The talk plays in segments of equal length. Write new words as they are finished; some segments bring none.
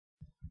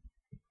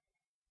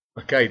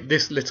Okay,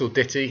 this little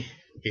ditty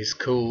is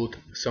called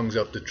Songs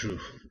of the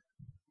Truth.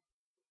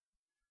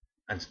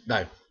 And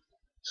no,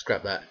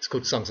 scrap that. It's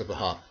called Songs of the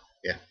Heart.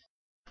 Yeah.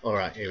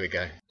 Alright, here we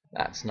go.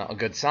 That's not a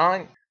good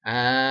sign.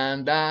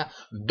 And I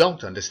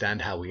don't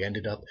understand how we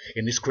ended up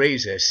in this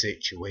crazy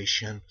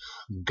situation.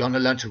 Gonna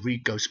learn to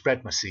read, go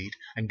spread my seed,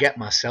 and get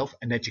myself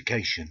an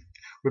education.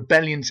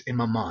 Rebellion's in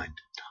my mind.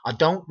 I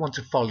don't want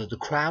to follow the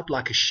crowd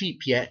like a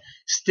sheep, yet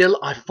still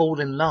I fall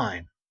in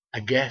line. I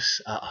guess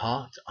at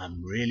heart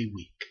I'm really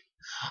weak.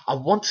 I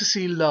want to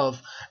see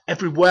love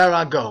everywhere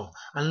I go,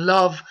 and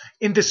love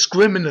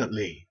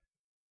indiscriminately.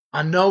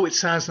 I know it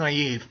sounds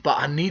naive, but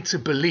I need to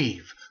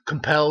believe,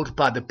 compelled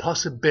by the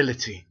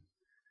possibility.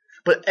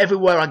 But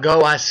everywhere I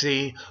go I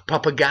see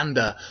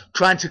propaganda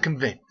trying to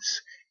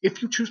convince.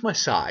 If you choose my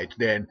side,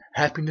 then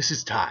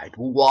happiness's tide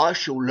will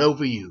wash all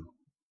over you.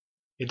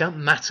 It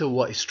don't matter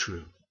what is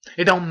true.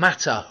 It don't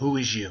matter who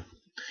is you.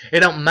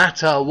 It don't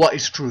matter what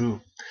is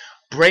true.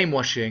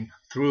 Brainwashing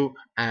through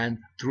and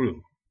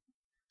through.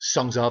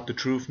 Songs of the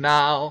truth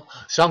now,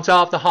 songs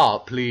of the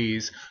heart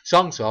please,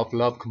 songs of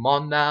love come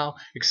on now,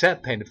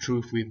 accept pain of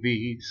truth with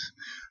ease.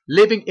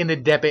 Living in a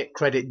debit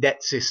credit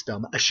debt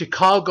system, a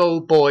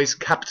Chicago boys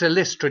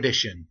capitalist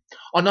tradition.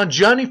 On our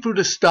journey through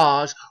the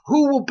stars,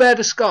 who will bear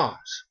the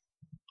scars?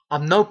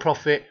 I'm no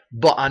prophet,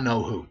 but I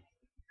know who.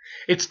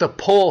 It's the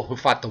poor who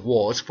fight the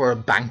wars for a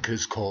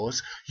banker's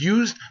cause,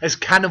 used as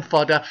cannon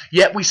fodder,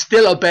 yet we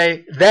still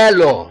obey their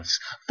laws,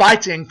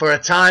 fighting for a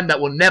time that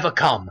will never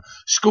come,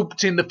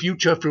 scooped in the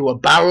future through a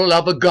barrel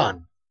of a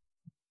gun.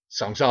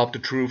 Songs of the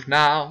truth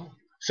now,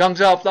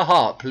 songs of the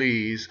heart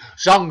please,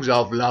 songs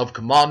of love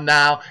come on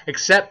now,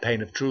 accept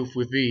pain of truth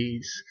with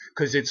ease,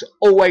 'cause it's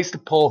always the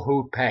poor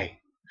who pay,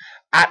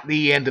 at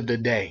the end of the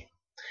day.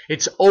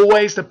 It's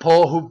always the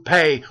poor who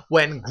pay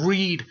when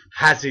greed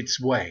has its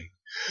way.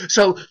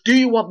 So do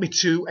you want me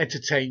to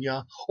entertain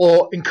you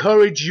or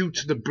encourage you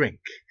to the brink?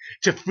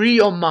 To free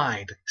your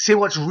mind, see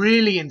what's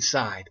really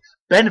inside.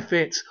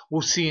 Benefits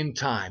we'll see in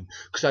time,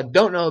 'cause I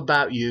don't know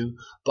about you,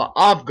 but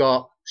I've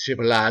got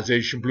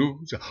civilization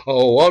blues.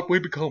 Oh, what we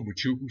become we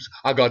choose.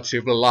 I got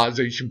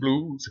civilization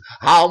blues.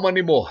 How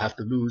many more have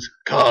to lose?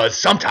 'Cause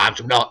sometimes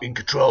I'm not in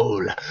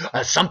control.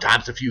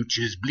 Sometimes the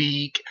future's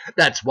bleak.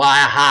 That's why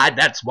I hide,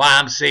 that's why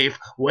I'm safe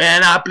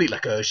when I bleed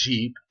like a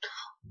sheep.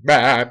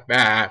 Bah,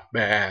 bah,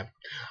 bah.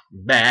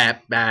 Bah,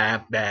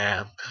 bah,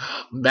 bah.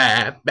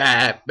 Bah,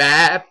 bah,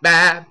 bah,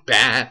 bah,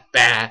 bah,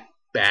 bah,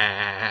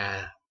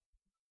 bah.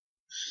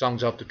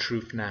 Songs of the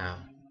truth now.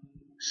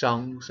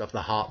 Songs of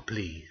the heart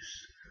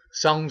please.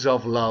 Songs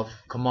of love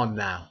come on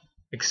now.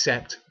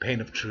 Accept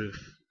pain of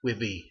truth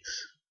with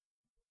ease.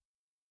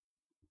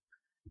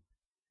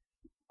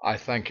 I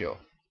thank you.